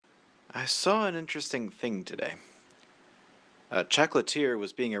I saw an interesting thing today. A chocolatier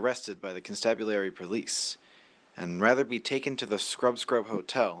was being arrested by the constabulary police, and rather be taken to the Scrub Scrub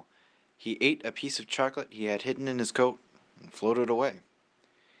Hotel, he ate a piece of chocolate he had hidden in his coat and floated away.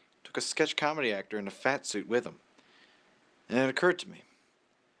 Took a sketch comedy actor in a fat suit with him. And it occurred to me.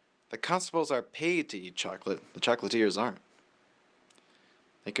 The constables are paid to eat chocolate, the chocolatiers aren't.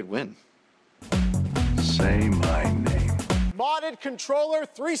 They could win. Say my name. Modded controller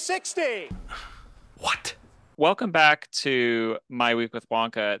 360. What? Welcome back to My Week with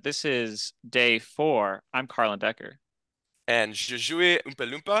Wonka. This is day 4. I'm Carlin Decker. And je jouais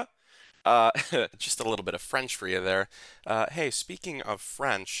Oompa Loompa. Just a little bit of French for you there. Hey, speaking of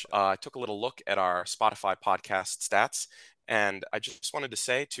French, I took a little look at our Spotify podcast stats, and I just wanted to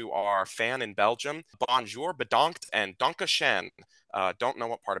say to our fan in Belgium, bonjour, bedankt, and dankeschön. Don't know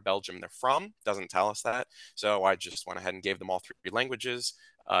what part of Belgium they're from, doesn't tell us that, so I just went ahead and gave them all 3 languages.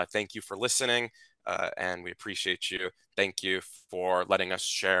 Thank you for listening, and we appreciate you. Thank you for letting us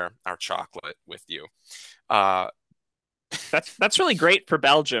share our chocolate with you. Uh, That's really great for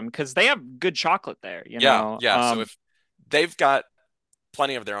Belgium because they have good chocolate there, you Yeah, know. yeah. So if they've got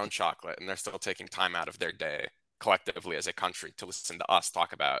plenty of their own chocolate and they're still taking time out of their day collectively as a country to listen to us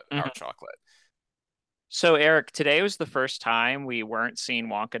talk about our Mhm. chocolate. So Eric, today was the first time we weren't seeing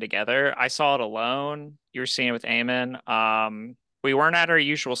Wonka together. I saw it alone. You were seeing it with Eamon. We weren't at our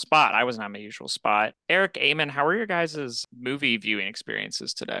usual spot. I wasn't at my usual spot. Eric, Eamon, how were your guys' movie viewing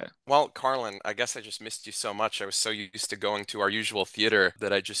experiences today? Well, Carlin, I guess I just missed you so much. I was so used to going to our usual theater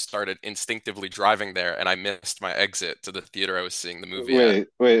that I just started instinctively driving there and I missed my exit to the theater I was seeing the movie at.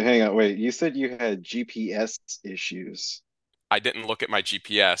 Wait, hang on, wait. You said you had GPS issues. I didn't look at my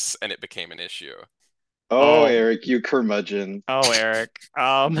GPS and it became an issue. Oh, Oh, Eric, you curmudgeon. oh, Eric.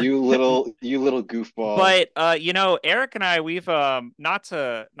 You little goofball. But Eric and I, we've not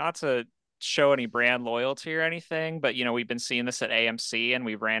to show any brand loyalty or anything, but we've been seeing this at AMC and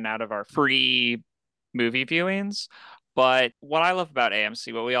we ran out of our free movie viewings. But what I love about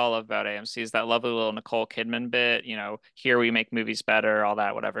AMC, what we all love about AMC is that lovely little Nicole Kidman bit, here we make movies better, all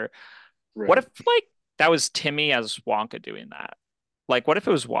that, whatever. What Right. if like that was Timmy as Wonka doing that? Like what if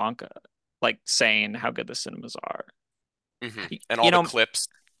it was Wonka like saying how good the cinemas are? And You all the know, clips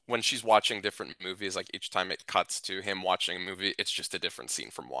when she's watching different movies, like each time it cuts to him watching a movie, it's just a different scene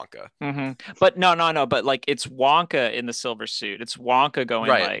from Wonka. But no, no, no. But like, it's Wonka in the silver suit. It's Wonka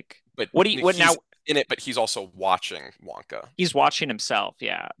going Right. like, But what do you? What he's now? in it, but he's also watching Wonka. He's watching himself.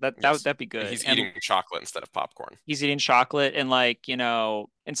 Yeah, Yes. that'd be And good. he's And eating chocolate instead of popcorn. he's eating chocolate, and like,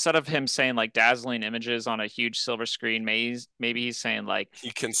 instead of him saying like dazzling images on a huge silver screen, maybe he's saying like He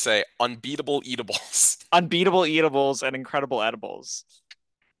can say unbeatable eatables. unbeatable eatables and incredible edibles.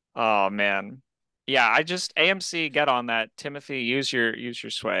 Oh man. Yeah, I just AMC get on that. Timothy, use your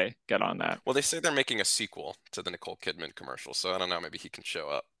sway. Get on that. Well, they say they're making a sequel to the Nicole Kidman commercial, so I don't know, maybe he can show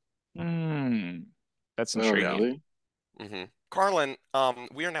up. Hmm. That's Oh, intriguing. really? Carlin,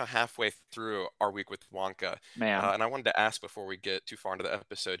 we are now halfway through our week with Wonka, Man. and I wanted to ask before we get too far into the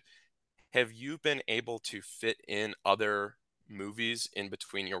episode, have you been able to fit in other movies in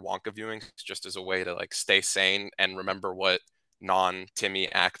between your Wonka viewings just as a way to like stay sane and remember what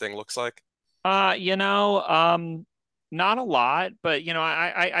non-Timmy acting looks like? Not a lot, but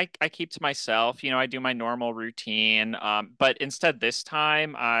I keep to myself. I do my normal routine. But instead this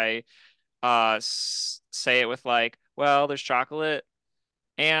time I say it with like, well, there's chocolate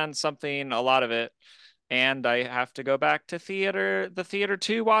and something, a lot of it, and I have to go back to the theater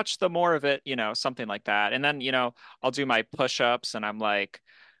to watch the more of it, something like that. And then, I'll do my push-ups and I'm like,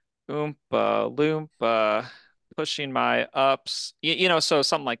 Oompa Loompa, pushing my ups, so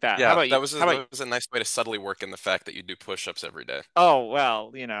something like that. How Yeah, about you? that was How about a nice way to subtly work in the fact that you do push-ups every day. Oh,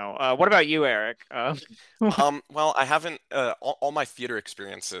 well, what about you, Eric? Well, I haven't. All my theater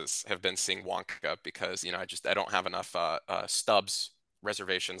experiences have been seeing Wonka because I don't have enough stubs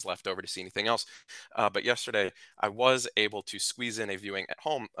reservations left over to see anything else. But yesterday I was able to squeeze in a viewing at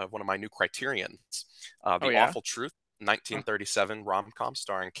home of one of my new Criterions, Oh The yeah. Awful Truth, Huh. 1937 rom-com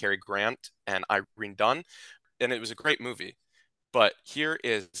starring Cary Grant and Irene Dunn, and it was a great movie. But here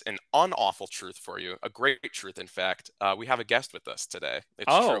is an unawful truth for you, a great truth, in fact. We have a guest with us today. It's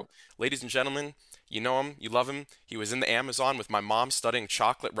true. Oh, Ladies and gentlemen, you know him, you love him. He was in the Amazon with my mom studying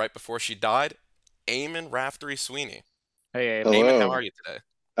chocolate right before she died. Eamon Raftery-Sweeney. hey, Eamon. Eamon, how are Hello. you today?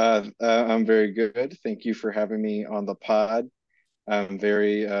 I'm very good. Thank you for having me on the pod. I'm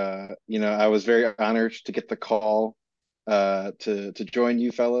very, I was very honored to get the call, to join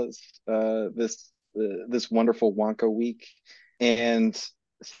you fellas, this wonderful Wonka week. And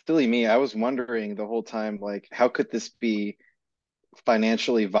silly me, I was wondering the whole time, like, how could this be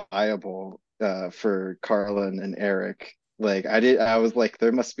financially viable for Carlin and Erik. I was like,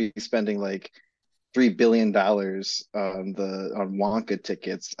 there must be spending like $3 billion on Wonka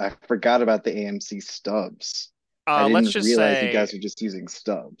tickets. I forgot about the AMC stubs. I Let's didn't just realize you say guys were just using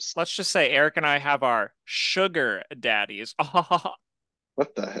stubs. Eric and I have our sugar daddies.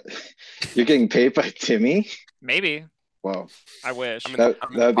 What the? You're getting paid by Timmy? Maybe. Wow, I wish. I'm in that the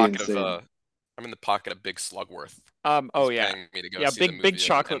would be pocket of insane. I'm in the pocket of Big Slugworth. Oh He's yeah. paying me to go Yeah, see the big movie and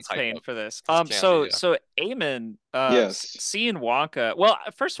chocolate's hype paying up for this. his candy. So Yeah. Eamon, Yes, seeing Wonka. Well,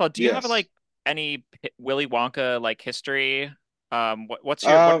 first of all, do you have yes. like any Willy Wonka like history? Um, what's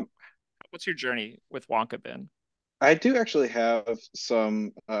your journey with Wonka been? I do actually have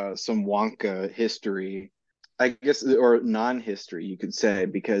some Wonka history, I guess, or non-history, you could say,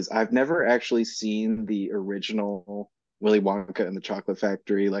 because I've never actually seen the original Willy Wonka and the Chocolate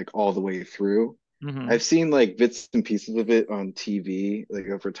Factory like all the way through. Hmm. I've seen like bits and pieces of it on TV like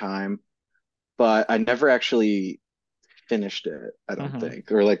over time, but I never actually finished it, I don't Hmm.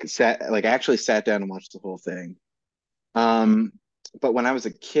 think, or like actually sat down and watched the whole thing. Um, but when I was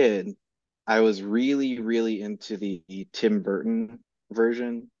a kid, I was really, really into the Tim Burton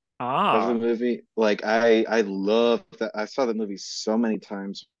version of the Ah. movie. I love that. I saw that movie so many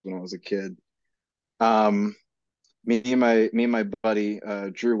times when I was a kid. Um, me and my buddy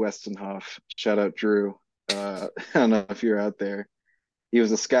Drew Westenhoff, shout out Drew. I don't know if you're out there. He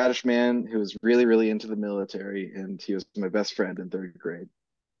was a Scottish man who was really, really into the military, and he was my best friend in third grade.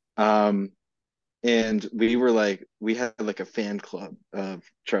 Um, and we had like a fan club of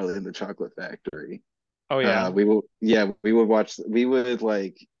Charlie and the Chocolate Factory. Oh yeah. We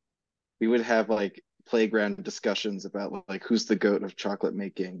would have like playground discussions about like who's the goat of chocolate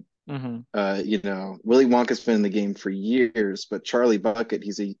making. Hmm. Willy Wonka's been in the game for years, but Charlie Bucket,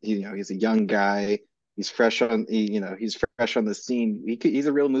 he's a young guy. He's fresh on the scene. He's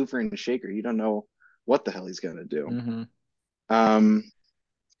a real mover and shaker. You don't know what the hell he's gonna do. Hmm. Um,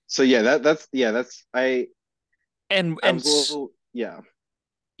 so yeah, that's And I was a little yeah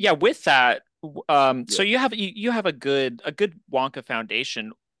yeah, with that, so yeah. you have a good Wonka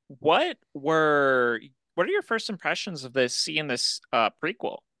foundation. What are your first impressions of this seeing this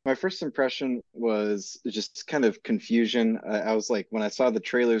prequel? My first impression was just kind of confusion. I was like, when I saw the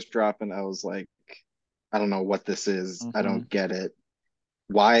trailers drop, and I was like, I don't know what this is. I Hmm. don't get it.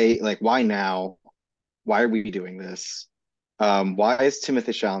 Why now? Why are we doing this? Why is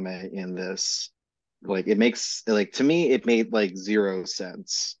Timothée Chalamet in this? To me, it made like zero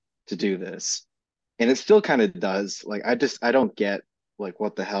sense to do this. And it still kind of does. I don't get like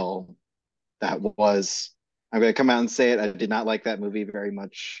what the hell that was. I'm gonna come out and say it. I did not like that movie very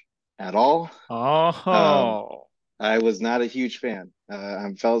much at all. Um, Oh. I was not a huge fan.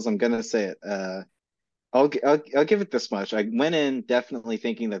 Fellas, I'm gonna say it. I'll give it this much. I went in definitely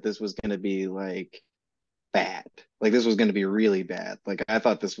thinking that this was gonna be like bad. Like this was gonna be really bad. Like I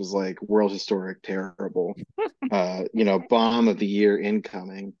thought this was like world historic terrible. Bomb of the year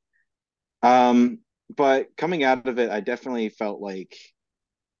incoming. Um, but coming out of it, I definitely felt like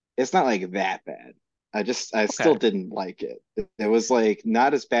it's not like that bad. I still Okay. didn't like it. It was like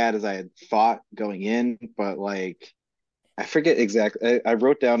not as bad as I had thought going in, but like I forget exactly. I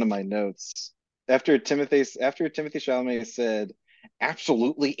wrote down in my notes after Timothy Chalamet said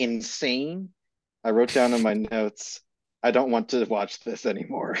absolutely insane. I wrote down in my notes, I don't want to watch this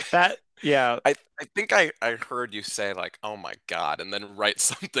anymore. That yeah. I think I heard you say like, "Oh my God," and then write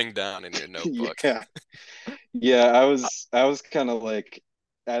something down in your notebook. Yeah. Yeah, I was kind of like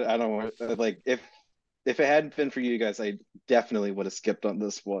I don't want like if it hadn't been for you guys, I definitely would have skipped on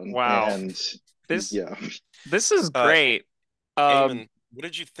this one. Wow. And This yeah. this is Uh, great. Um Eamon, what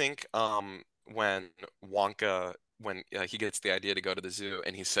did you think when Wonka when he gets the idea to go to the zoo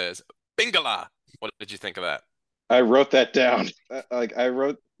and he says Bingala? What did you think of that? I wrote that down. I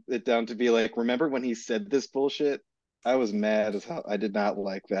wrote it down to be like, remember when he said this bullshit? I was mad as hell. I did not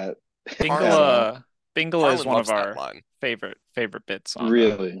like that at Carlin all. Bingala is Carlin one of loves that our line. favorite bits on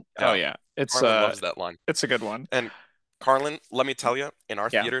Really. oh Yeah, yeah. Carlin loves that line. It's a good one. And Carlin, let me tell you, in our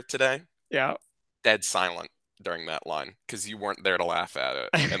Yeah. theater today, Yeah. dead silent during that line because you weren't there to laugh at it,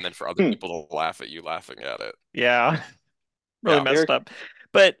 and then for other Hmm. people to laugh at you laughing at it. Yeah. Really Yeah. messed Eric, up.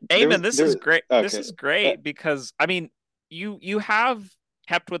 But there Eamon, was this is there great. This okay. is Uh, great because I mean, you have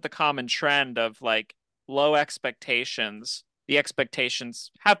kept with the common trend of like low expectations. The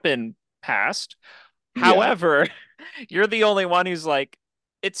expectations have been passed. yeah. However, you're the only one who's like,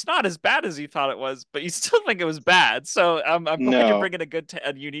 it's not as bad as you thought it was, but you still think it was bad. So I'm glad you're No. bringing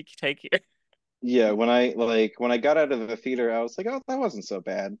a unique take here. Yeah, when I got out of the theater, I was like, oh, that wasn't so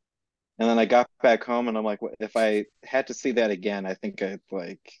bad. And then I got back home and I'm like, if I had to see that again, I think I'd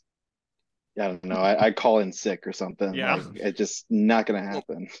like, I don't know, I'd call in sick or something. Yeah. Like it's just not gonna Well,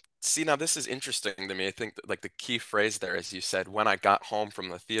 happen. see, now this is interesting to me. I think that, like the key phrase there, as you said, when I got home from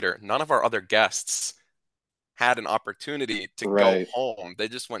the theater, none of our other guests had an opportunity to go Right, home. They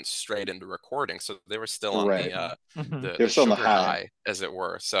just went straight into recording, so they were still on right. Hmm. the They're still in the sugar high. high, as it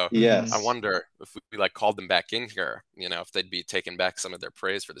were. So Hmm. I Yes. wonder if we like called them back in here, if they'd be taking back some of their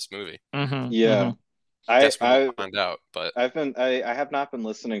praise for this movie. Hmm. Yeah. Hmm. I Guess we won't I find out, but I have not been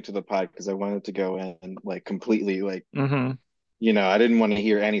listening to the pod because I wanted to go in like completely like, Hmm. I didn't want to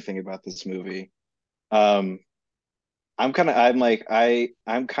hear anything about this movie. Um, I'm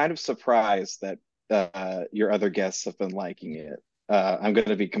kind of surprised that your other guests have been liking it. I'm going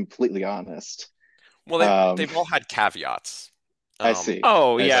to be completely honest. well, Um, they've all had caveats. I see.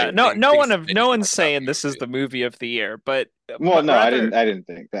 Oh I yeah. Right? see. No, Things that they no didn't one's like about saying the this is movie. the movie of the year, but Well, no, rather I didn't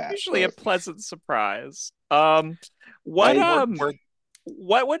think that, usually a but pleasant surprise. What I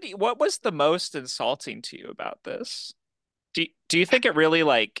what was the most insulting to you about this? Do you think it really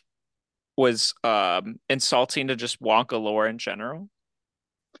like was insulting to just Wonka lore in general?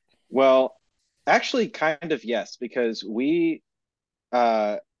 well, actually kind of yes, because we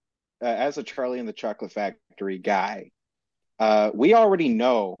as a Charlie and the Chocolate Factory guy, we already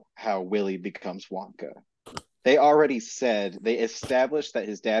know how Willy becomes Wonka. They established that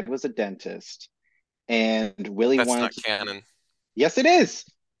his dad was a dentist and Willy That's wanted not to. canon Yes, it is.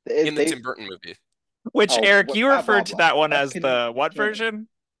 in the They Tim Burton movie. Which oh, Eric, what you blah blah referred to blah. that one That's as canon. the That's what canon. version?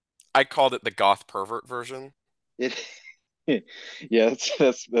 I called it the goth pervert version. It yeah,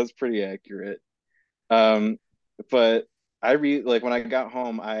 that's pretty accurate. Um, but I like when I got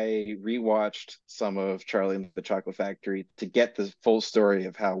home, I rewatched some of Charlie and the Chocolate Factory to get the full story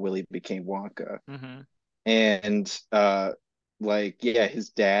of how Willy became Wonka. Hmm. And like yeah, his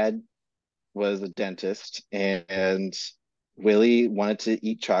dad was a dentist and Willy wanted to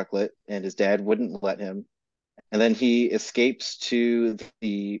eat chocolate and his dad wouldn't let him. And then he escapes to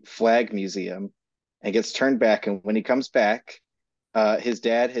the Flag Museum and gets turned back. And when he comes back, his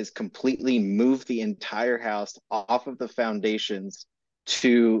dad has completely moved the entire house off of the foundations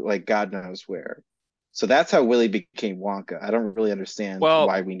to like God knows where. So that's how Willy became Wonka. I don't really understand Well,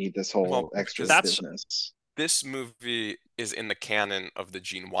 why we need this Well, whole extra because that's business. this movie is in the canon of the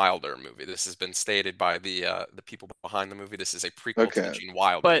Gene Wilder movie. This has been stated by the people behind the movie. This is a prequel to the Okay. Gene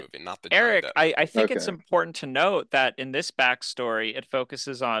Wilder But movie, not the Johnny Eric, Depp. I think it's Okay. important to note that in this backstory, it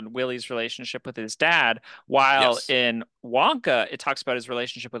focuses on Willy's relationship with his dad, while Yes. in Wonka, it talks about his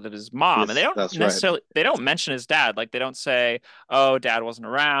relationship with his mom. And Yes, that's right. they don't mention his dad. Like they don't say, "Oh, dad wasn't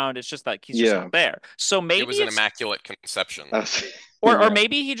around." It's just like he's just Yeah. not there. So It maybe was an it's immaculate conception. Uh, or yeah.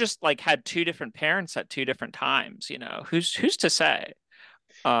 maybe he just like had two different parents at two different times, Who's to say?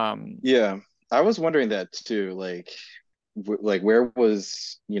 Um, Yeah. I was wondering that too. Like where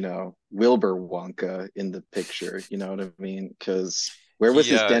was, Wilbur Wonka in the picture? You know what I mean? Because where was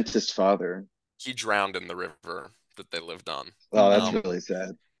He his uh dentist father? he drowned in the river that they lived on. Oh, that's mhm. Um, really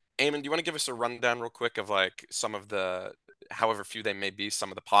sad. Eamon, do you want to give us a rundown real quick of like some of the, however few they may be,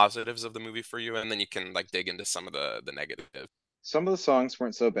 some of the positives of the movie for you, and then you can like dig into some of the negatives. Some of the songs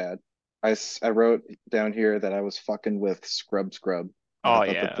weren't so bad. I wrote down here that I was fucking with Scrub Scrub. I Oh thought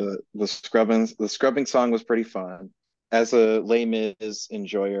that yeah. the scrubbing song was pretty fun. As a Les Mis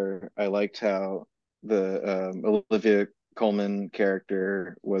enjoyer, I liked how the Olivia Colman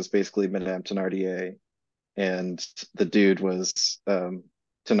character was basically Madame Thenardier, and the dude was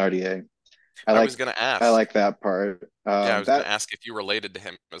Thenardier. I I was like gonna I ask, like that part. yeah, I was gonna That ask if you related to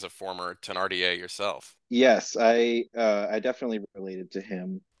him as a former Thenardier yourself. yes, I definitely related to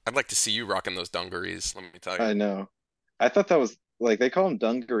him. I'd like to see you rocking those dungarees, let me tell you. I know. I thought that was like they call them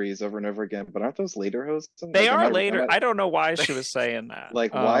dungarees over and over again, but aren't those lederhosen? They Like, are later. I don't know why she was saying that.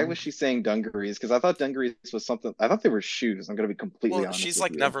 like, why was she saying dungarees? Because I thought dungarees was something. I thought they were shoes. I'm gonna be completely Well, honest she's with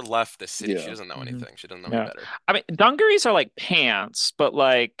like you. never left the city. She Yeah. doesn't know Mhm. anything. She doesn't know any Yeah. better. I mean, dungarees are like pants, but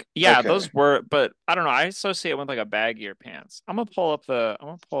like, yeah, Okay. those were, but I don't know. I associate it with like a baggier pants. I'm gonna pull up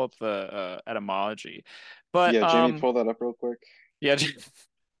the etymology, but Yeah, Jamie, pull that up real quick. yeah,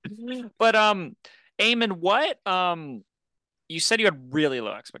 but Eamon, you said you had really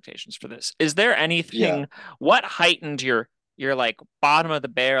low expectations for this. Is there Yeah. anything, what heightened your like bottom of the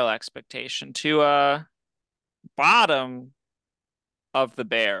barrel expectation to bottom of the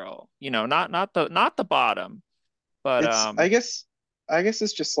barrel? Not the bottom, but It's I guess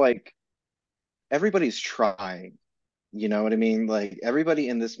it's just like everybody's trying. You know what I mean? Like everybody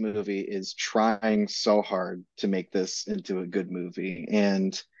in this movie is trying so hard to make this into a good movie.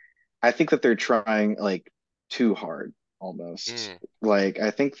 And I think that they're trying like too hard almost. Mm. Like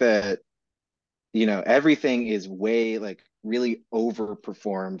I think that everything is way like really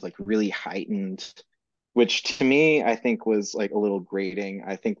overperformed, like really heightened, which to me I think was like a little grating.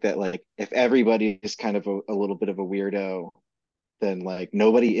 I think that like if everybody is kind of a little bit of a weirdo, then like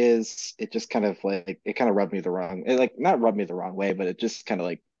nobody is. It just kind of like it kind of rubbed me the wrong, it, like not rubbed me the wrong way, but it just kind of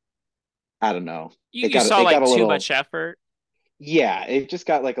like I don't know. You It you got saw it got like a too little much effort. yeah, it just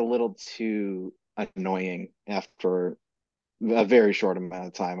got like a little too annoying after a very short amount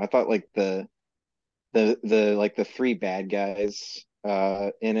of time. I thought like the like the three bad guys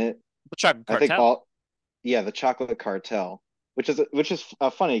in it. The Chocolate I think Cartel. all yeah, the chocolate cartel, which is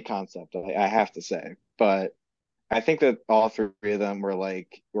a funny concept, I have to say. But I think that all three of them were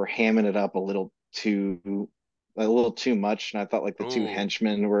hamming it up a little too much, and I thought like the two Ooh.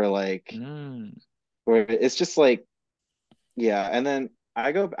 henchmen were like Mm. where it's just like yeah, and then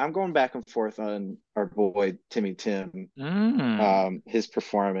I'm going back and forth on our boy Timmy Tim, Mm. his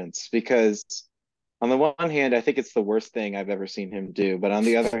performance because on the one hand, I think it's the worst thing I've ever seen him do, but on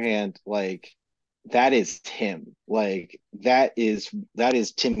the other hand, like that is him. Like that is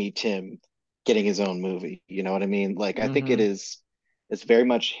Timmy Tim getting his own movie. You know what I mean? Like I think Hmm. it's very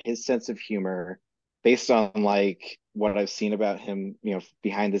much his sense of humor based on like what I've seen about him,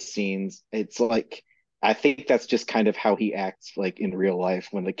 behind the scenes. It's like I think that's just kind of how he acts like in real life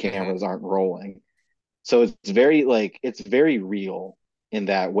when the Hmm. cameras aren't rolling. So it's very real in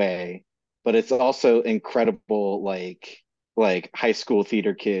that way, but it's also incredible like high school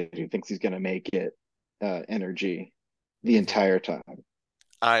theater kid who thinks he's gonna make it energy the Hmm. entire time.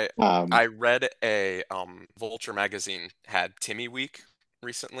 I Um I read a Vulture magazine had Timmy Week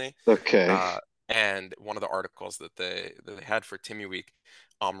recently, okay. uh, and one of the articles that they had for Timmy Week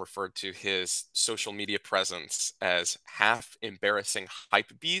referred to his social media presence as half embarrassing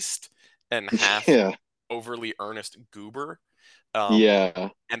hype beast and half Yeah. overly earnest goober. Um, Yeah.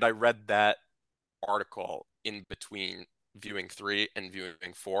 and I read that article in between viewing three and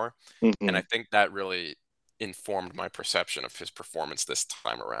viewing four, and I Hmm. think that really informed my perception of his performance this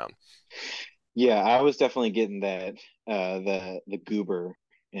time around. Yeah, I was definitely getting that the goober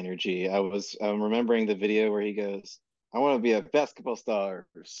energy. I'm remembering the video where he goes, I want to be a basketball star.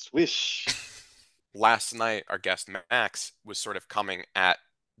 Swish. Last night, our guest Max was sort of coming at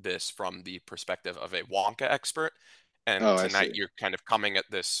this from the perspective of a Wonka expert, and Oh, I tonight see. you're kind of coming at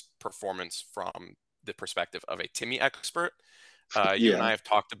this performance from the perspective of a Timmy expert. You and Yeah. I have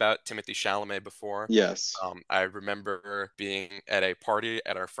talked about Timothy Chalamet before. Yes. I remember being at a party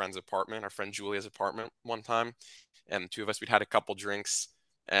at our friend's apartment, our friend Julia's apartment one time, and the two of us, we'd had a couple drinks,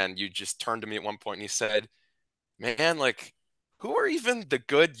 and you just turned to me at one point and you said, man, like, who are even the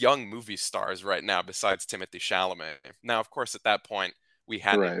good young movie stars right now besides Timothy Chalamet? Now, of course, at that point, we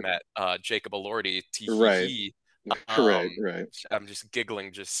hadn't Right. met Jacob Elordi, tee hee Right. hee. Right. Um, Right. I'm just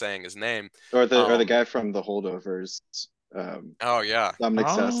giggling just saying his name. Or the Um, guy from The Holdovers, um, oh yeah, Dominic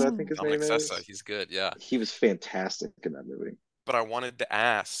Sessa, I think Oh. his Dominic name Sessa, is. he's good, yeah. He was fantastic in that movie. But I wanted to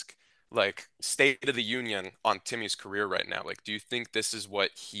ask, like, state of the union on Timmy's career right now. Like, do you think this is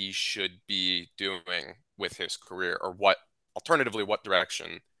what he should be doing with his career, or what, alternatively, what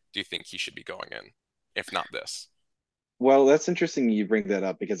direction do you think he should be going in, if not this? Well, that's interesting you bring that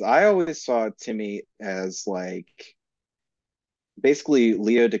up because I always saw Timmy as like basically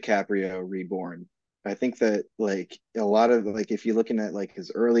Leo DiCaprio reborn. I think that like a lot of like if you're looking at like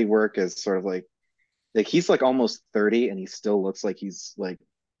his early work as sort of like he's like almost 30 and he still looks like he's like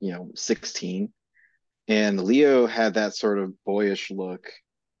 16. And Leo had that sort of boyish look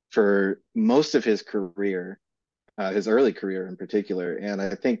for most of his career, his early career in particular. And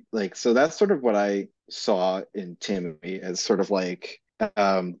I think like so that's sort of what I saw in Timmy as sort of like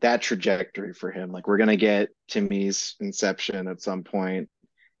that trajectory for him. Like we're gonna get Timmy's Inception at some point.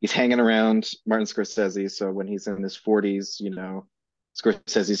 He's hanging around Martin Scorsese, so when he's in his 40s,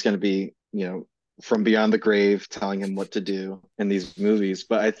 Scorsese's gonna be, from beyond the grave telling him what to do in these movies.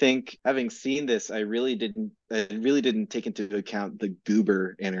 But I think having seen this, I really didn't take into account the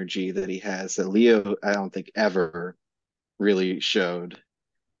goober energy that he has that Leo I don't think ever really showed.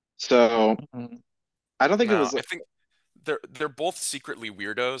 So Mhm. I don't think it No, was I think they're both secretly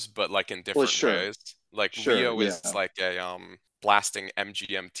weirdos, but like in well, different sure, ways. Like sure, Leo is yeah, like a blasting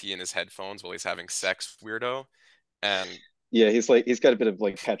MGMT in his headphones while he's having sex weirdo, and yeah. He's got a bit of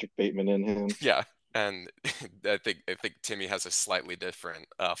like Patrick Bateman in him. yeah, and I think Timmy has a slightly different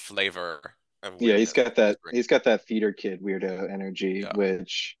flavor of Yeah, he's weirdness got he's that bringing. he's got that theater kid weirdo energy, Yeah.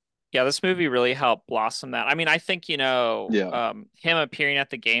 which Yeah, this movie really helped blossom that. I mean, I think, yeah, him appearing at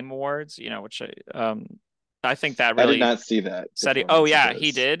the Game Awards, which I think that I did really not see that said he. Oh performance of yeah, he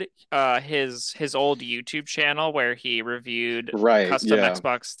his. did. His old YouTube channel where he reviewed Right, custom yeah,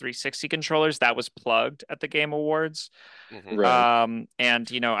 Xbox 360 controllers that was plugged at the Game Awards. Hmm. right. And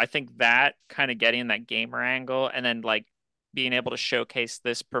I think that kind of getting that gamer angle and then like being able to showcase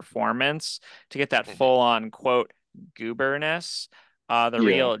this performance to get that Hmm. full on quote gooberness, the Yeah,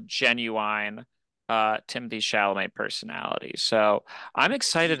 real genuine Timothy Chalamet personality. So I'm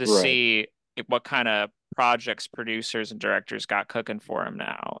excited to right. see what kind of projects producers and directors got cooking for him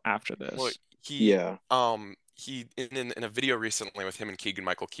now after Well, this. he Yeah. he in a video recently with him and Keegan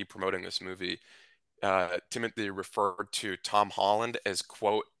Michael Key promoting this movie, Timothy referred to Tom Holland as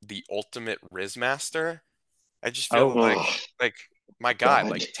quote the ultimate Riz master. I just feel Oh, Oh like my guy,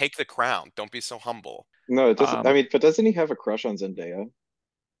 God. like take the crown. Don't be so humble. No, it doesn't. I um, mean, but doesn't he have a crush on Zendaya?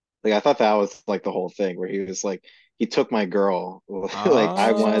 Like I thought that was like the whole thing where he was like, he took my girl. Like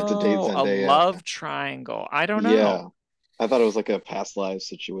I wanted to date oh, a Zendaya. love triangle. I don't know. Yeah. I thought it was like a past lives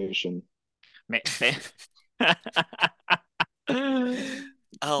situation.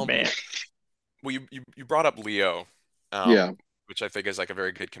 Um, Man, well, you brought up Leo, Yeah. which I think is like a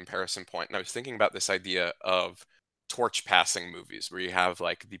very good comparison point. And I was thinking about this idea of torch passing movies, where you have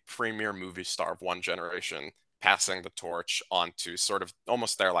like the premier movie star of one generation passing the torch on to sort of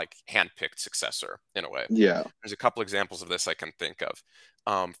almost their like handpicked successor in a way. Yeah. There's a couple examples of this I can think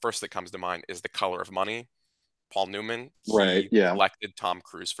of. First that comes to mind is The Color of Money. Paul Newman, Right. he Yeah. selected Tom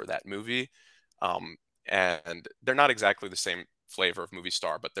Cruise for that movie. Um, and they're not exactly the same flavor of movie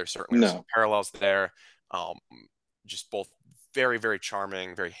star, but there certainly are some No. parallels there. Um, just both very, very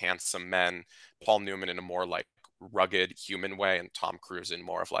charming, very handsome men. Paul Newman in a more like rugged human way, and Tom Cruise in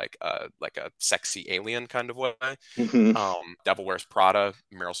more of like a sexy alien kind of way. Hmm. Devil Wears Prada,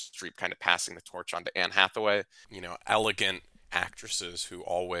 Meryl Streep kind of passing the torch on to Anne Hathaway. Elegant actresses who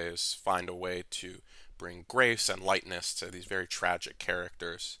always find a way to bring grace and lightness to these very tragic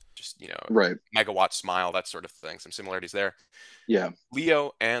characters. Just, Right. megawatt smile, that sort of thing. Some similarities there. Yeah.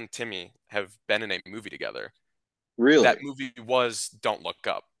 Leo and Timmy have been in a movie together. That Really? movie was Don't Look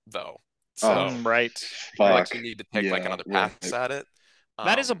Up, though. Oh, So right. I feel like fuck. we need to take like Yeah. another Right. pass at it.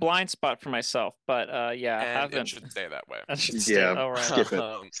 That is a Um, blind spot for myself, but yeah, and it haven't. should stay that way. I should stay. Yeah. All right. Skip it.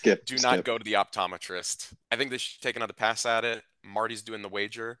 Um, Skip. do not Skip. go to the optometrist. I think they should take another pass at it. Marty's doing the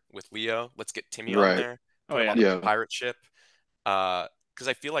wager with Leo. Let's get Timmy on Right. there. Oh Put him yeah. on the Yeah. pirate ship. Because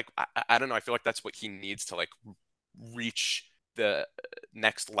I feel like I don't know. I feel like that's what he needs to like reach the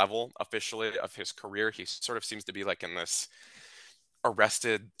next level officially of his career. He sort of seems to be like in this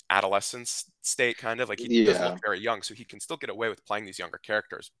arrested adolescence state, kind of like he doesn't look Yeah. very young, so he can still get away with playing these younger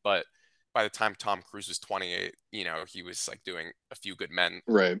characters. But by the time Tom Cruise was 28, he was like doing A Few Good Men.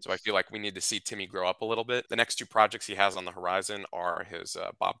 Right. So I feel like we need to see Timmy grow up a little bit. The next two projects he has on the horizon are his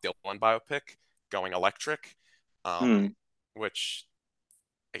Bob Dylan biopic, Going Electric, Hmm. um, which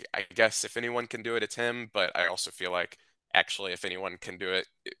I guess if anyone can do it, it's him. But I also feel like actually, if anyone can do it,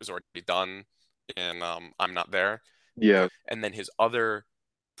 it was already done, and I'm Not There. Yeah. And then his other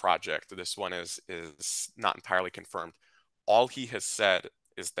project, this one is not entirely confirmed. All he has said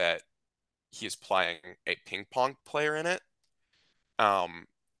is that he is playing a ping pong player in it. Um,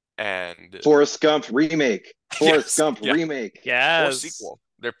 and Forrest Gump remake. Forrest yes, Gump yeah, remake. or Yes. sequel.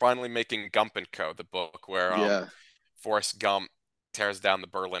 They're finally making Gump and Co., the book where Yeah. Forrest Gump tears down the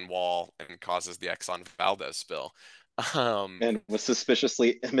Berlin Wall and causes the Exxon Valdez spill. Um, And was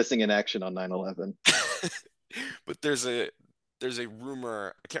suspiciously missing in action on 9/11. but there's a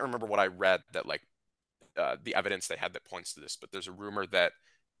rumor. I can't remember what I read that like the evidence they had that points to this, but there's a rumor that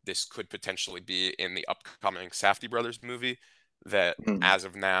this could potentially be in the upcoming Safdie brothers movie that Hmm. as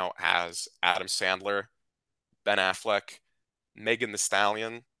of now has Adam Sandler, Ben Affleck, Megan the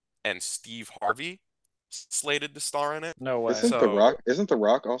Stallion, and Steve Harvey slated to star in it. No way. Isn't The So Rock isn't The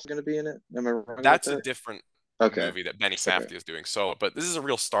Rock also going to be in it? Am I wrong about that's a that? different Okay. movie that Benny Okay. Safdie is doing solo, but this is a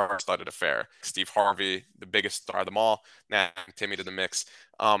real star-studded affair. Steve Harvey, the biggest star of them all, now Timmy to the mix.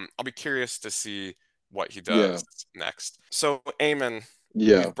 I'll be curious to see what he Yeah. does next. So, Eamon,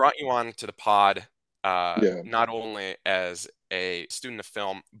 Yeah. we've brought you on to the pod Yeah. not only as a student of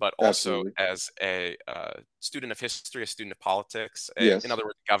film, but also Absolutely. as a student of history, a student of politics, in Yes. other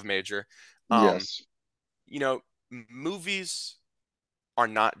words, a gov major. Um, Yes. you know, Movies are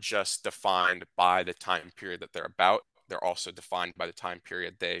not just defined by the time period that they're about, they're also defined by the time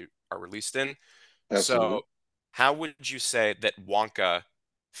period they are released in. So, Absolutely. how would you say that Wonka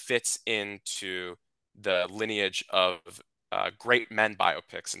fits into the lineage of great men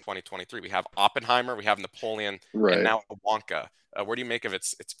biopics in 2023? We have Oppenheimer, we have Napoleon, and Right. now Wonka. Where do you make of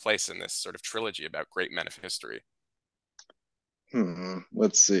its place in this sort of trilogy about great men of history?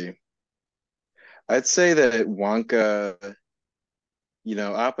 Let's see. I'd say that Wonka,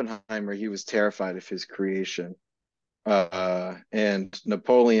 Oppenheimer, he was terrified of his creation. And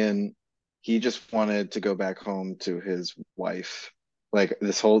Napoleon, he just wanted to go back home to his wife. Like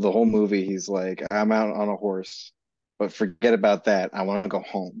the whole movie, he's like, I'm out on a horse, but forget about that. I want to go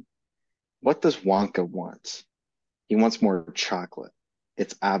home. What does Wonka want? He wants more chocolate.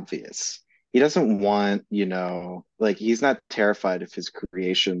 It's obvious. He doesn't want, like he's not terrified of his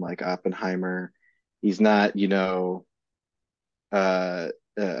creation like Oppenheimer. He's not, uh,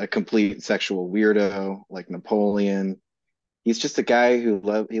 a complete sexual weirdo like Napoleon. He's just a guy he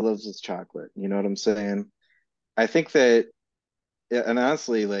loves his chocolate. You know what I'm saying? I think that, and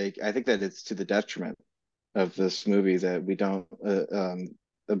honestly, like I think that it's to the detriment of this movie that we don't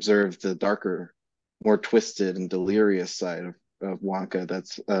observe the darker, more twisted and delirious side of Wonka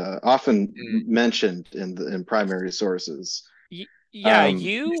that's often Mm. mentioned in primary sources. Yeah, Um,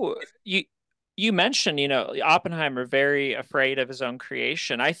 you mentioned, Oppenheimer very afraid of his own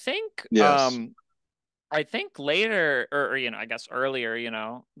creation. yes, I think later, or I guess earlier,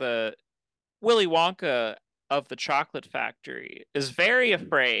 the Willy Wonka of the Chocolate Factory is very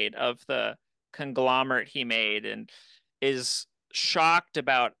afraid of the conglomerate he made and is shocked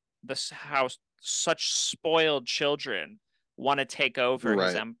about how such spoiled children want to take over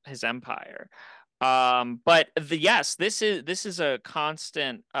right. his empire. But yes, this is a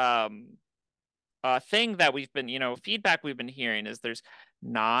constant thing that we've been, feedback we've been hearing is there's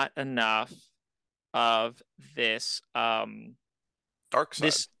not enough of Dark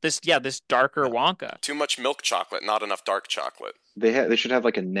side. this darker Yeah. Wonka. Too much milk chocolate, not enough dark chocolate. They should have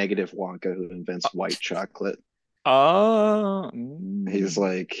like a negative Wonka who invents white chocolate. Oh, He's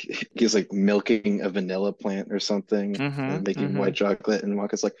like milking a vanilla plant or something and making mm-hmm. white chocolate, and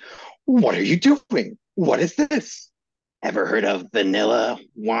Wonka's like, "What are you doing? What is this? Ever heard of vanilla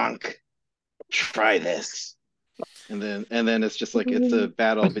Wonk? Try this." And then it's just like it's a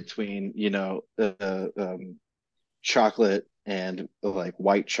battle between chocolate and like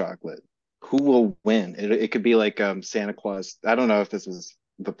white chocolate. Who will win? It could be like Santa Claus. I don't know if this is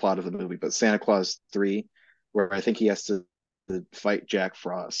the plot of the movie, but Santa Claus 3, where I think he has to fight Jack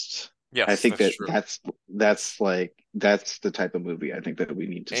Frost. I Yes, think that's that true. that's the type of movie I think that we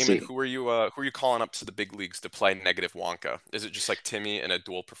need to Eamon, see. who are you calling up to the big leagues to play negative Wonka? Is it just like Timmy in a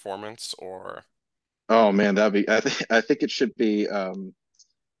dual performance, or Oh man, that'd be I think it should be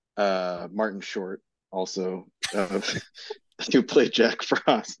Martin Short also who played Jack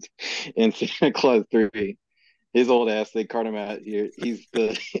Frost in Santa Claus 3. His old ass, they cart him out here. He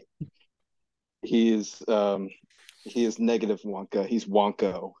is he is negative Wonka. He's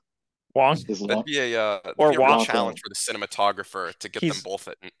Wonko. Wong Is that'd be or a real Wonk? Wonko. challenge for the cinematographer to get them He's both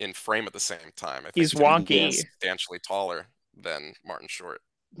in frame at the same time. I think he's Timmy would be wonky. Yes. substantially taller than Martin Short.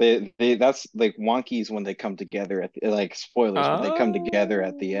 They that's like wonkies when they come together at like spoilers, but they come together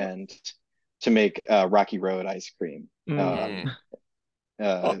at the Oh, end to make Rocky Road ice cream. Mm. mm.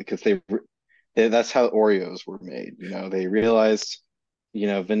 Oh, Because that's how Oreos were made. They realized,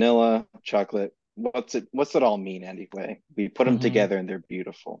 vanilla, chocolate, what's it all mean anyway? We put them mm-hmm. together and they're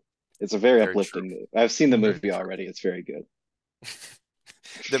beautiful. It's a very Very true. uplifting movie. I've seen the Very movie true. already. It's very good.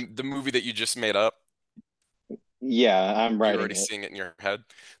 The movie that you just made up, Yeah, I'm you're writing already it. seeing it in your head.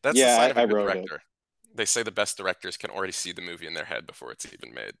 That's the Yeah, sign of a I good wrote it. director. They say the best directors can already see the movie in their head before it's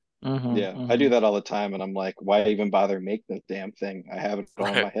even made. Mm-hmm. Yeah, I Mm-hmm. do that all the time, and I'm like, why even bother make the damn thing? I have it all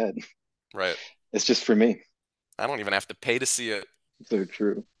in Right, my head. right. It's just for me. I don't even have to pay to see it. So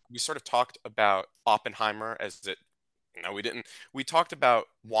true. We sort of talked about Oppenheimer as it, no, we didn't. We talked about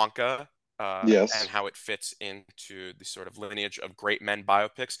Wonka and Yes. how it fits into the sort of lineage of great men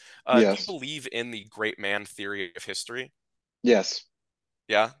biopics. Do you Yes. believe in the great man theory of history? Yes.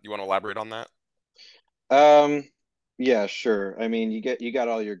 Yeah, you want to elaborate on that? Um, yeah, sure. I mean, you got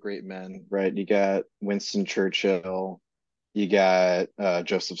all your great men, right? You got Winston Churchill, you got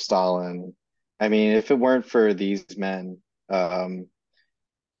Joseph Stalin. I mean, if it weren't for these men,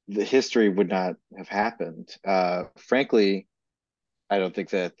 the history would not have happened. Frankly, I don't think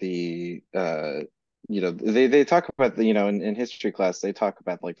that they talk about in history class they talk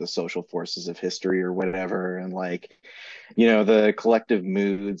about like the social forces of history or whatever, and like the collective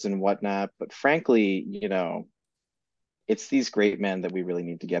moods and whatnot. But frankly, it's these great men that we really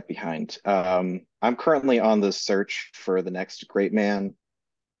need to get behind. I'm currently on the search for the next great man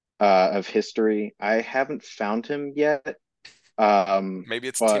of history. I haven't found him yet, Maybe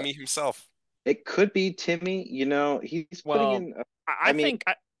it's but Timmy himself. it could be Timmy. He's putting Well, in. I I mean, think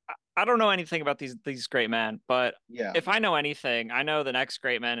I don't know anything about these great men, but yeah, if I know anything, I know the next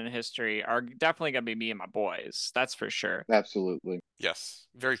great men in history are definitely gonna be me and my boys. That's for sure. absolutely. Yes,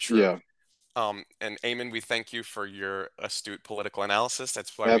 very true. Yeah. And Eamon, we thank you for your astute political analysis.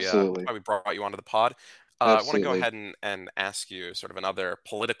 That's Absolutely. why we brought you onto the pod. I want to go Absolutely. ahead and ask you sort of another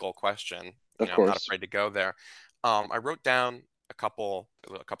political question. Of I'm not course. afraid to go there. I wrote down a couple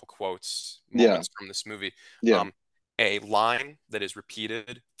quotes, Yeah. moments from this movie. Yeah. Um, a line that is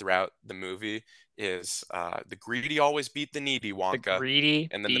repeated throughout the movie is "The greedy always beat the needy, The Wonka." greedy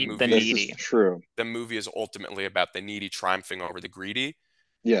And then beat the This is needy. true. the movie is ultimately about the needy triumphing over the greedy.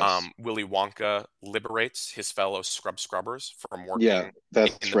 Yes. Willy Wonka liberates his fellow scrubbers from Yeah, working in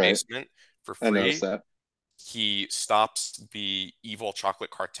that's the right. basement for I noticed free. that. He stops the evil chocolate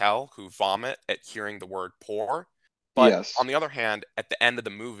cartel who vomit at hearing the word poor. But on Yes. the other hand, at the end of the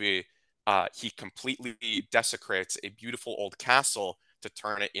movie, he completely desecrates a beautiful old castle to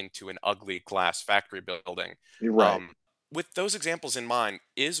turn it into an ugly glass factory building. You're right. Um, with those examples in mind,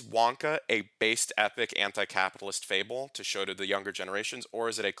 is Wonka a based epic anti-capitalist fable to show to the younger generations, or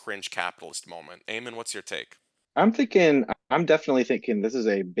is it a cringe capitalist moment? Eamon, what's your take? I'm definitely thinking this is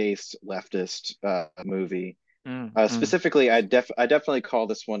a based leftist movie. Mm. Specifically, I definitely call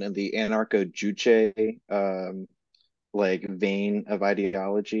this one in the anarcho-juche like vein of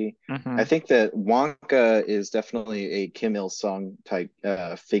ideology. I Hmm. think that Wonka is definitely a Kim Il-sung type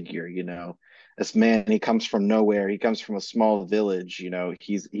figure, you know. This man, he comes from nowhere. He comes from a small village, you know.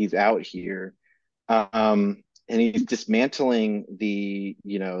 He's out here. And he's dismantling the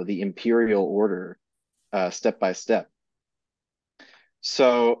imperial order step by step.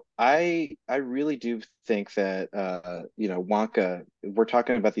 So I really do think that Wonka, we're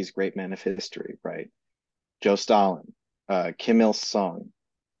talking about these great men of history, right? Joe Stalin, Kim Il-sung,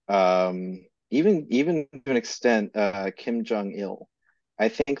 even to an extent, Kim Jong-il. I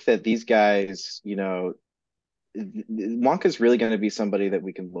think that these guys, Wonka's really going to be somebody that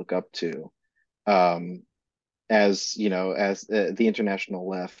we can look up to. Um, as the international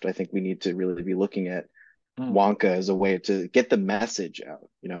left, I think we need to really be looking at Mm. Wonka as a way to get the message out.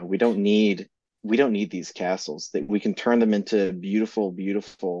 We don't need these castles. That we can turn them into beautiful,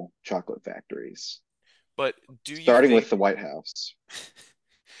 beautiful chocolate factories, But do you starting think with the White House.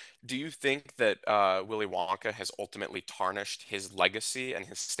 Do you think that Willy Wonka has ultimately tarnished his legacy and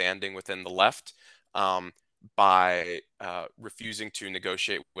his standing within the left by refusing to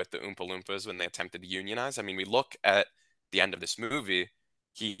negotiate with the Oompa Loompas when they attempted to unionize? I mean, we look at the end of this movie,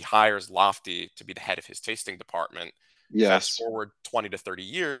 he hires Lofty to be the head of his tasting department. Fast Yes, forward 20 to 30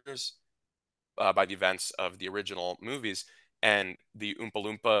 years by the events of the original movies, and the Oompa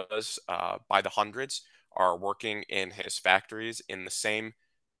Loompas by the hundreds are working in his factories in the same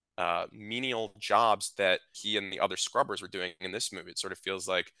menial jobs that he and the other scrubbers were doing in this movie. It sort of feels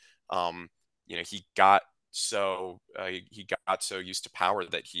like, um, he got so used to power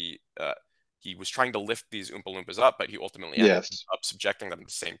that he was trying to lift these Oompa Loompas up, but he ultimately ended yes, up subjecting them to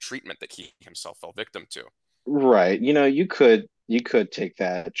the same treatment that he himself fell victim to. right. You could take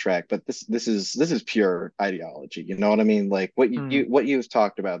that track, but this is pure ideology. You know what I mean? Like Mm. what you've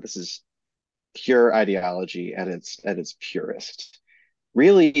talked about. This is pure ideology at its purest.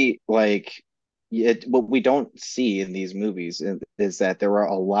 Really, like what we don't see in these movies is that there are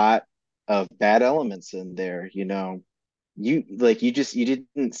a lot of bad elements in there. You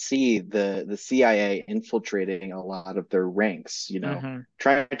didn't see the CIA infiltrating a lot of their ranks, Hmm.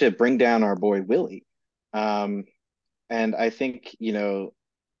 trying to bring down our boy Willie. Um, and I think,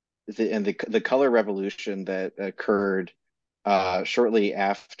 the color revolution that occurred shortly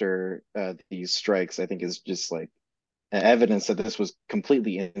after these strikes, I think is just like evidence that this was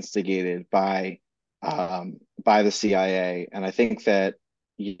completely instigated by the CIA. And I think that,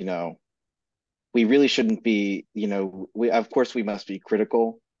 we really shouldn't be, we of course we must be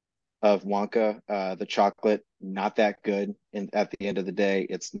critical of Wonka. The chocolate, not that good. And at the end of the day,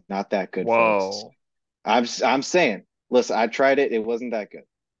 it's not that good, folks. Whoa. I'm saying, listen, I tried it. It wasn't that good.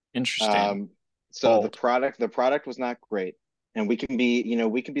 Interesting. Um, so the Bold. product was not great, and we can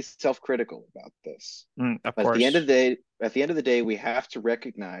be self-critical about this. Of But course. at the end of the day, we have to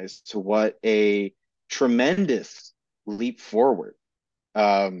recognize to what a tremendous leap forward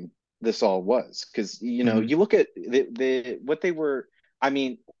this all was. Because Hmm. you look at what they were. I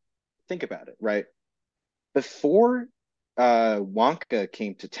mean, think about it, right? Before Wonka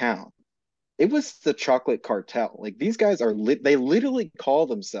came to town, it was the chocolate cartel. Like these guys they literally call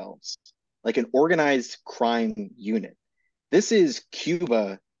themselves like an organized crime unit. This is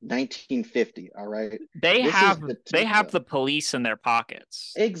Cuba 1950, all right? They This is have they have Batista. the police in their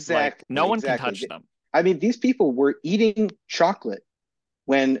pockets. Like no Exactly, one can exactly. touch them. I mean, these people were eating chocolate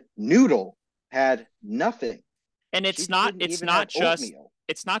when Noodle had nothing. And She it's not didn't it's even not have just oatmeal.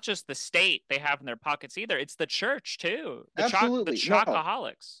 it's not just the state they have in their pockets either. It's the church too. The Absolutely. No,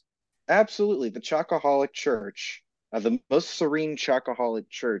 chocoholics. Absolutely. The Chocoholic Church, the most serene Chocoholic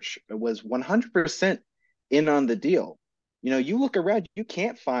Church, was 100% in on the deal. You look around, you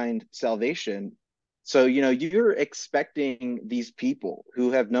can't find salvation. So, you're expecting these people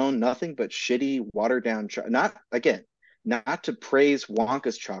who have known nothing but shitty, watered down, not again, not to praise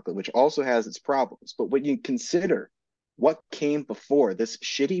Wonka's chocolate, which also has its problems, but when you consider what came before this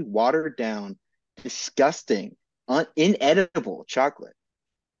shitty, watered down, disgusting, inedible chocolate,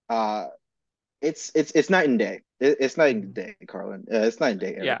 uh, it's night and day. It's night and day, Carlin. It's night and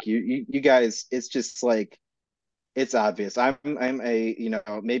day, Yeah. Erik. You guys. It's just like it's obvious. I'm a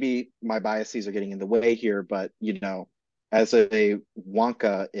maybe my biases are getting in the way here, but as a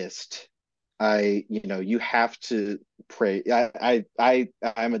Wonkaist, you have to pray. I'm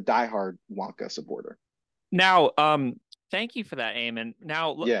a diehard Wonka supporter. Now, thank you for that, Eamon.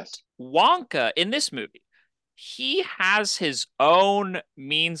 Now, look, Yes. Wonka in this movie, he has his own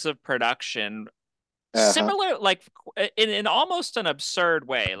means of production, Uh-huh. similar, like in almost an absurd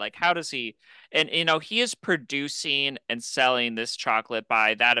way. Like, how does he? And he is producing and selling this chocolate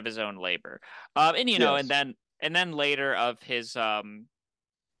by that of his own labor. And Yes. and then later of his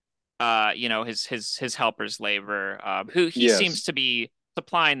his helper's labor, who he seems Yes. to be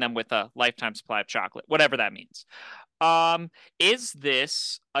supplying them with a lifetime supply of chocolate, whatever that means. Is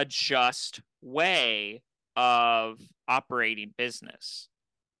this a just way of operating business?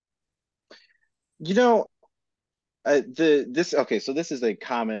 You know, the this okay, so this is a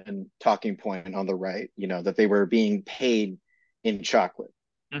common talking point on the right, that they were being paid in chocolate.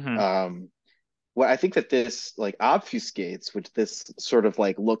 Hmm. Um, what I think that this like obfuscates, which this sort of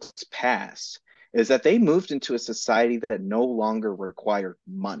like looks past, is that they moved into a society that no longer required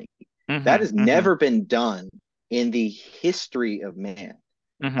money. That Hmm. has Hmm. never been done in the history of man.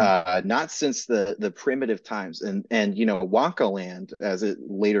 Hmm. Not since the primitive times, and Wonka Land, as it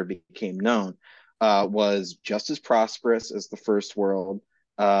later became known, was just as prosperous as the first world,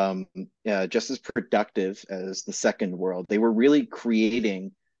 just as productive as the second world. They were really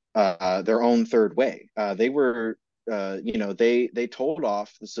creating their own third way. They were, they told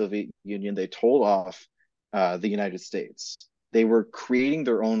off the Soviet Union, they told off the United States. They were creating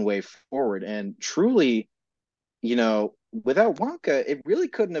their own way forward, and truly, without Wonka, it really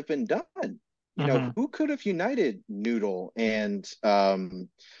couldn't have been done. Hmm. Who could have united Noodle and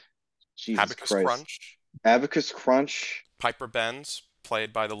Jesus Abacus Christ, Crunch, Abacus Crunch, Piper Benz,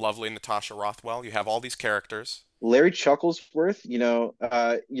 played by the lovely Natasha Rothwell. You have all these characters. Larry Chucklesworth?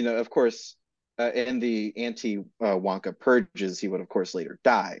 Of course, in the anti-Wonka purges, he would of course later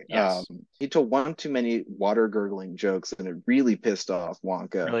die. Yes, He told one too many water gurgling jokes, and it really pissed off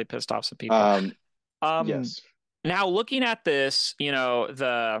Wonka. really pissed off some people. Um, Um, yes, Now looking at this,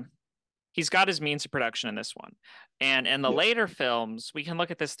 the he's got his means of production in this one, and in the yes, later films, we can look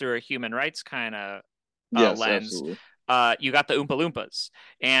at this through a human rights kind of yes, lens. absolutely. You got the Oompa Loompas,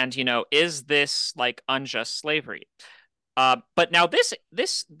 and is this like unjust slavery? But now this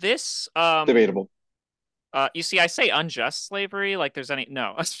Debatable. you see, I say unjust slavery like there's any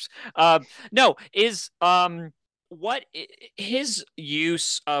no, no is what his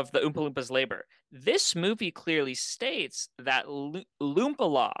use of the Oompa Loompas labor. This movie clearly states that Loompa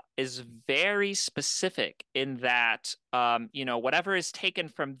law is very specific in that whatever is taken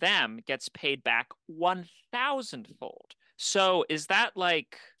from them gets paid back 1,000-fold. So is that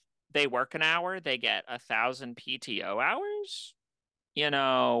like they work an hour, they get 1,000 PTO hours?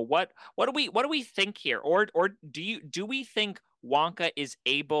 What do we think here, or do we think Wonka is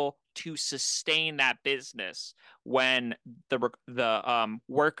able to sustain that business when the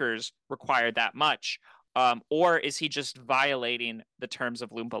workers require that much, or is he just violating the terms of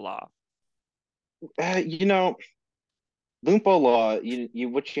Loompa law? Uh, you know, Loompa Law,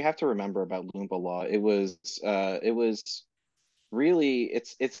 what you have to remember about Loompa Law, it was really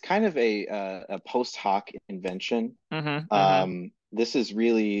it's kind of a post hoc invention. Mm-hmm. Mm-hmm. This is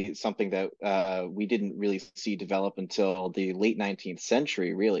really something that we didn't really see develop until the late 19th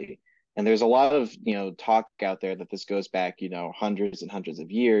century, really. And there's a lot of talk out there that this goes back hundreds and hundreds of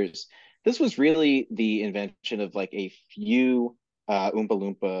years. This was really the invention of like a few Oompa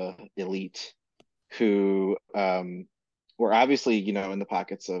Loompa elite who were obviously in the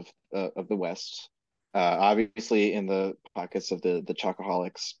pockets of the West, obviously in the pockets of the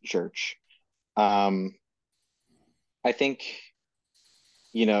Chocoholics Church. Um, I think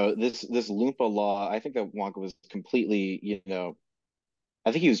this Loompa law. I think that Wonka was completely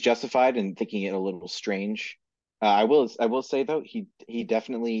I think he was justified in thinking it a little strange. I will say though he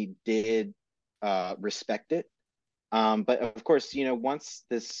definitely did respect it. But of course, once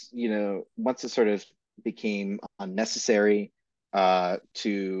it sort of became unnecessary,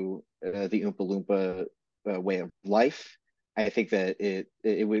 to the Oompa Loompa way of life. I think that it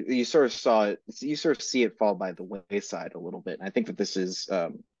would you sort of saw it you sort of see it fall by the wayside a little bit. And I think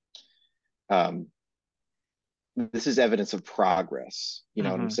that um, this is evidence of progress. You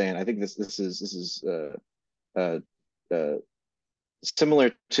know what I'm Hmm. saying? I think this is uh, uh,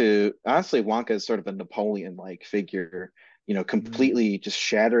 similar to honestly Wonka is sort of a Napoleon-like figure. You know, completely just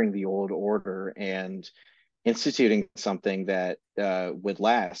shattering the old order and instituting something that would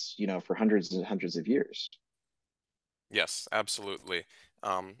last, you know, for hundreds and hundreds of years. Yes, absolutely.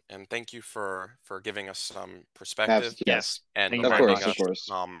 And thank you for giving us some perspective Absolutely, Yes. yes, Thank and you of very reminding course, of us much. course,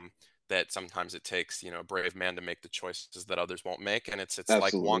 that sometimes it takes, a brave man to make the choices that others won't make. And it's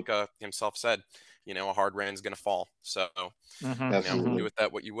like absolutely, Wonka himself said, a hard rain's gonna fall. So, Hmm. Hmm. do absolutely. with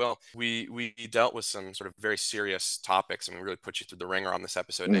that what you will. We dealt with some sort of very serious topics and we really put you through the ringer on this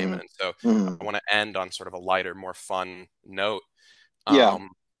episode, Hmm. Eamon. And so I Hmm. want to end on sort of a lighter, more fun note Yeah.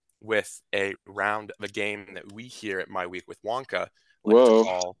 um, with a round of a game that we here at My Week with Wonka like to Whoa.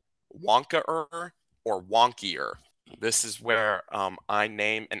 call Wonka-er or Wonkier. This is where I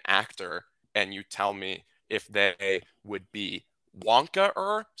name an actor and you tell me if they would be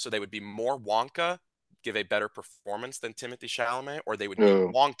Wonka-er, so they would be more Wonka, give a better performance than Timothy Chalamet, or they would be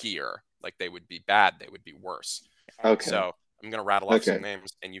Oh. Wonkier, like they would be bad, they would be worse. Okay. So I'm going to rattle off some Okay.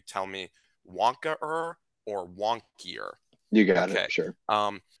 names and you tell me Wonka-er or Wonkier. You got it. Okay. Sure.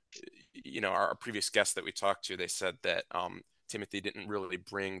 Um, our previous guests that we talked to, they said that Timothy didn't really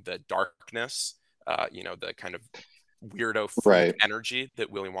bring the darkness, the kind of weirdo freak Right. energy that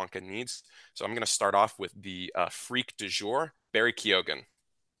Willy Wonka needs. So I'm going to start off with the freak du jour, Barry Keoghan.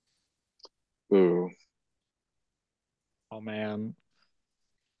 Ooh. Oh man.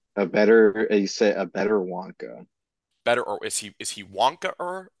 You say a better Wonka. Better, or is he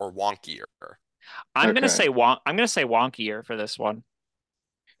Wonka-er or Wonkier? Okay. I'm gonna say Wonkier for this one.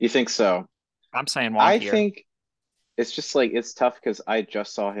 You think so? I'm saying I Wonkier. think it's just like it's tough because I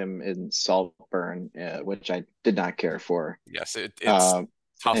just saw him in Saltburn, which I did not care for. Yes, it's Um,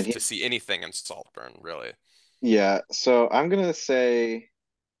 and tough to he, see anything in Saltburn, really. yeah. So I'm gonna say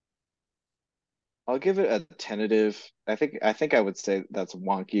I'll give it a tentative. I think I would say that's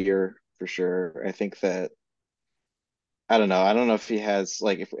wonkier for sure. I think that I don't know. I don't know if he has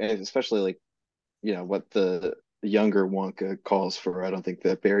like if especially like what the younger Wonka calls for. I don't think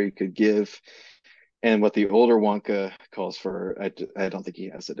that Barry could give, and what the older Wonka calls for, I don't think he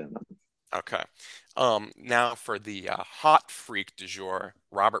has it in him. Okay. Now for the hot freak du jour,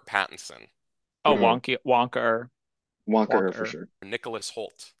 Robert Pattinson, Oh, Oh, Wonka-er. Wonka for Wonka-er. sure. Nicholas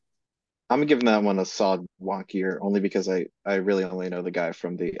Holt. I'm giving that one a solid wonkier only because I really only know the guy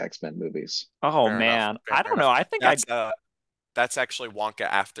from the X-Men movies. Oh Fair enough. man. Fair I don't enough. know. I think That's I'd uh that's actually Wonka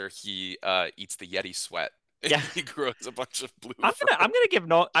after he eats the Yeti sweat. yeah. He grows a bunch of blue I'm fur. gonna I'm gonna give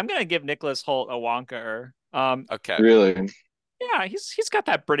no I'm gonna give Nicholas Holt a Wonka-er. Okay. Really? Yeah, he's got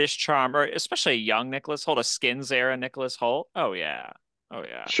that British charm, or especially a young Nicholas Holt, a Skins era Nicholas Holt. Oh yeah. Oh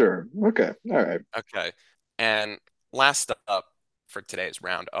yeah. Sure. Okay. All right. Okay. And last up for today's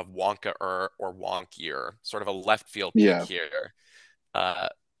round of Wonka-er or Wonkier, sort of a left field pick Yeah. here. Uh,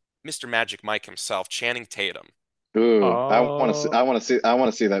 Mr. Magic Mike himself, Channing Tatum. Ooh, I want to see. Oh, I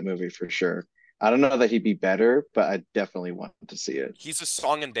want to see that movie for sure. I don't know that he'd be better, but I definitely want to see it. He's a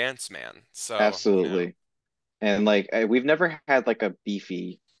song and dance man. So, Absolutely. And like we've never had like a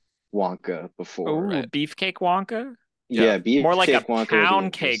beefy Wonka before. ooh, right. beefcake Wonka? Yeah. Yeah, More like a beefcake Wonka would be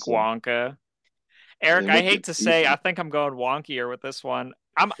pound cake interesting. Wonka. Eric, I Make hate it to say, I beefy. think I'm going wonkier with this one.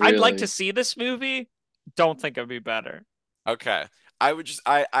 I'd like to Really? see this movie. Don't think it'd be better. Okay. I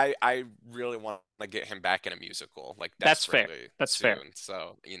really want to get him back in a musical, like That's fair. desperately That's fair. soon.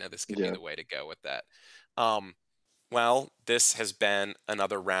 So, this could be Yeah. the way to go with that. Um, well, this has been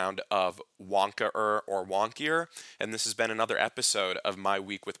another round of Wonka-er or Wonkier, and this has been another episode of My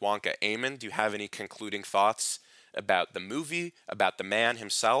Week with Wonka. Eamon, do you have any concluding thoughts about the movie, about the man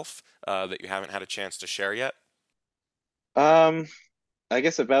himself, that you haven't had a chance to share yet? Um, I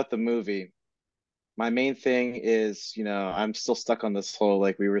guess about the movie. My main thing is, I'm still stuck on this whole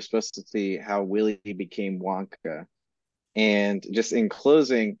like we were supposed to see how Willie became Wonka. And just in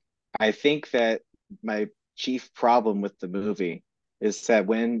closing, I think that my chief problem with the movie is that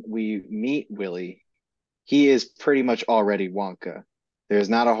when we meet Willie, he is pretty much already Wonka. There's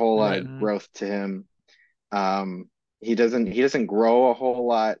not a whole lot of Mhm. growth to him. Um, he doesn't grow a whole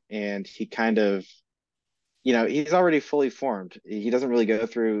lot, and he kind of, he's already fully formed. He doesn't really go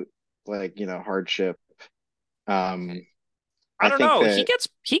through like, hardship. Um, I I don't think know. that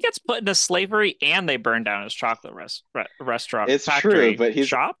He gets put into slavery and they burn down his chocolate restaurant it's true, factory but he's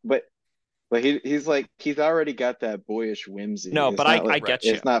shop. but But he's like he's already got that boyish whimsy. No, It's but not I like Right. get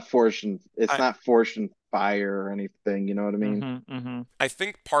you. it's I not forced and fire or anything, you know what I mean? Mm-hmm. I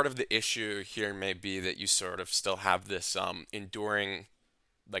think part of the issue here may be that you sort of still have this enduring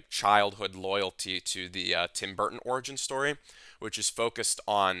like childhood loyalty to the Tim Burton origin story, which is focused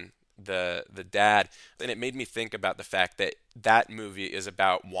on the dad, and it made me think about the fact that that movie is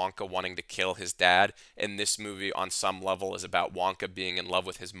about Wonka wanting to kill his dad, and this movie on some level is about Wonka being in love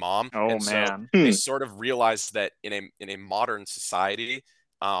with his mom, Oh and so man. they Hmm. sort of realized that in a modern society,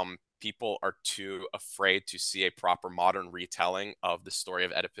 people are too afraid to see a proper modern retelling of the story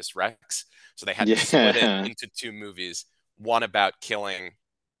of Oedipus Rex, so they had to split it Yeah. into two movies, one about killing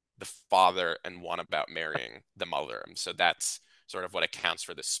the father and one about marrying the mother. And so that's sort of what accounts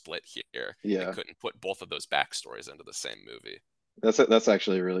for the split here. They Yeah. couldn't put both of those backstories into the same movie. That's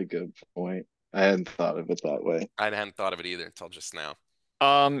actually a really good point. I hadn't thought of it that way. I hadn't thought of it either until just now.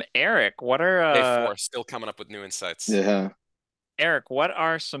 Eric, what are Day four, still coming up with new insights. Yeah. Eric, what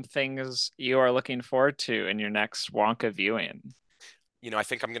are some things you are looking forward to in your next Wonka viewing? I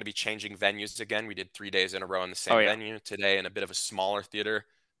think I'm going to be changing venues again. We did 3 days in a row in the Oh same yeah. venue today in a bit of a smaller theater.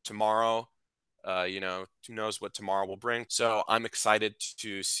 Tomorrow, who knows what tomorrow will bring. So I'm excited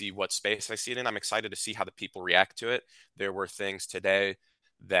to see what space I see it in. I'm excited to see how the people react to it. There were things today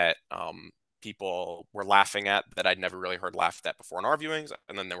that people were laughing at that I'd never really heard laughed at before in our viewings.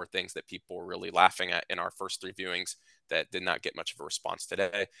 And then there were things that people were really laughing at in our first three viewings that did not get much of a response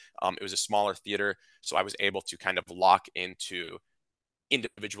today. It was a smaller theater, so I was able to kind of lock into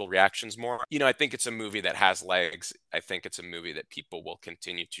individual reactions more. I think it's a movie that has legs. I think it's a movie that people will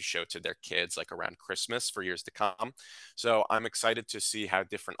continue to show to their kids like around Christmas for years to come. So I'm excited to see how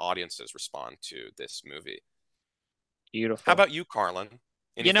different audiences respond to this movie. How Beautiful. about you, Carlin? You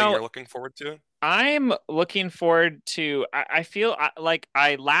Anything know, you're looking forward to? I'm looking forward to. I feel like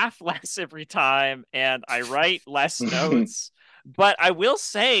I laugh less every time and I write less notes. But I will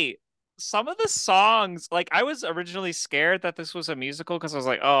say, some of the songs, like I was originally scared that this was a musical because I was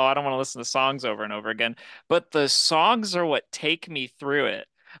like, oh, I don't want to listen to songs over and over again. But the songs are what take me through it.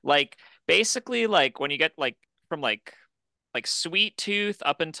 Like basically, like when you get like from like Sweet Tooth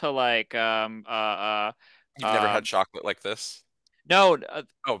up until like You've never uh had chocolate like this? no,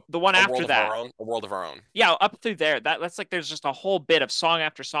 Oh, the one A after World of Our that. Own? A World of Our Own. Yeah, up through there. That's like there's just a whole bit of song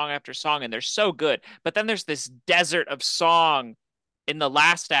after song after song, and they're so good. But then there's this desert of song in the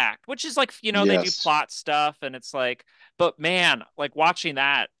last act, which is like, they do Yes. plot stuff, and it's like, but man, like watching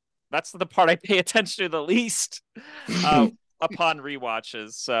that, that's the part I pay attention to the least uh upon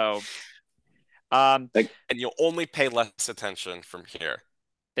rewatches. So Like And you'll only pay less attention from here.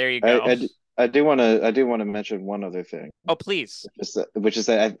 there you go. I do want to mention one other thing, Oh, please. which is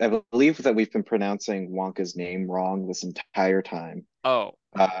that I believe that we've been pronouncing Wonka's name wrong this entire time. Oh,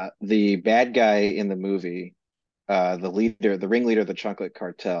 The bad guy in the movie, the ringleader of the chocolate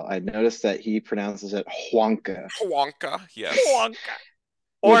cartel, I noticed that he pronounces it Wonka, Wonka, yes. Wonka.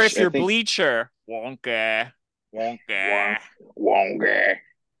 Or which if I you're think Bleacher, Wonka, Wonka. Wonka.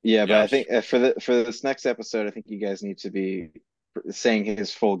 Yeah, but I Yes. think for this next episode, I think you guys need to be saying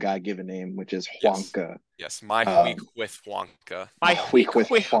his full God-given name, which is Yes. Wonka. Yes. My week Um, with Wonka. My week with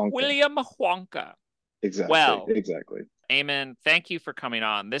Quick Wonka. William Wonka. Exactly, Well, exactly. Eamon, thank you for coming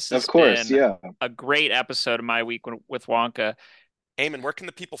on. This Of has course, been yeah. a great episode of My Week with Wonka. Eamon, where can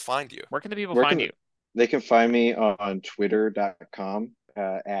the people find you? Where can the people Where find can you? they can find me on twitter.com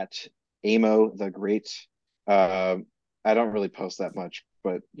at Amo the Great. I don't really post that much,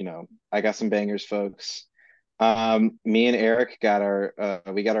 but I got some bangers, folks. Me and Eric got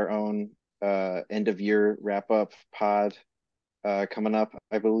our own end of year wrap up pod coming up,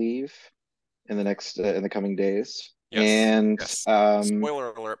 I believe, in the coming days. Yes. And Yes.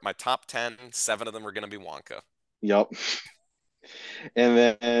 Spoiler alert, my top 10, seven of them are going to be Wonka. yep. And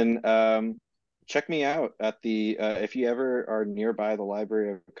then check me out at the if you ever are nearby the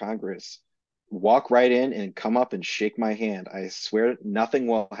Library of Congress, walk right in and come up and shake my hand. I swear nothing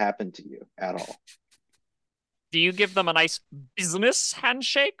will happen to you at all. Do you give them a nice business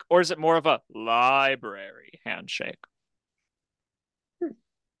handshake or is it more of a library handshake?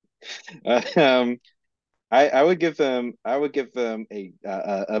 Um, I would give them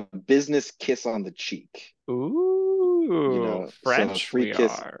a business kiss on the cheek. Ooh, So a French free we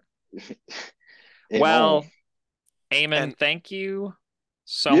kiss. are. Et Well, mon. Eamon, And thank you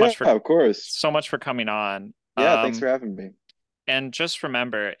so Yeah, much for of course. coming on. Yeah, thanks for having me. And just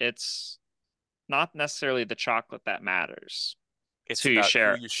remember, it's not necessarily the chocolate that matters. It's it's about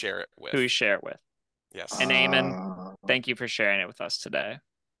who you share it who you with. share it with. Yes. And Eamon, Uh, thank you for sharing it with us today.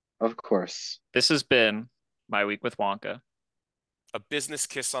 of course. This has been My Week with Wonka. A business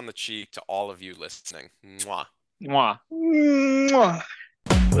kiss on the cheek to all of you listening. Mwah. Mwah. Mwah.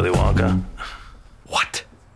 Willy Wonka. What?